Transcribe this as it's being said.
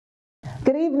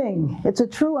Good evening. It's a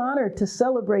true honor to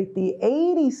celebrate the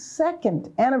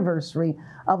 82nd anniversary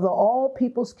of the All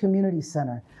Peoples Community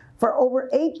Center. For over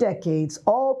 8 decades,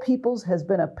 All Peoples has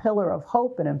been a pillar of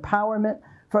hope and empowerment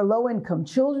for low-income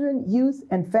children, youth,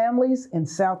 and families in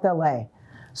South LA.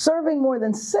 Serving more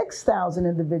than 6,000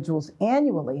 individuals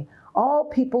annually, All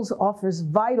Peoples offers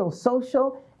vital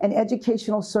social and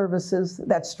educational services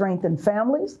that strengthen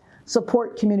families,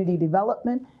 support community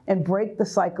development, and break the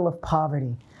cycle of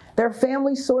poverty. Their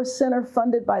Family Source Center,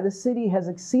 funded by the city, has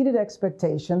exceeded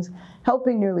expectations,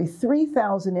 helping nearly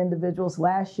 3,000 individuals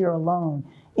last year alone,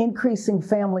 increasing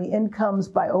family incomes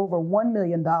by over $1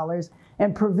 million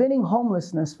and preventing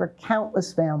homelessness for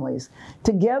countless families.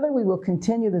 Together, we will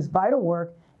continue this vital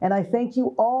work, and I thank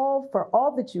you all for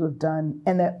all that you have done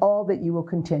and all that you will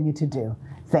continue to do.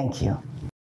 Thank you.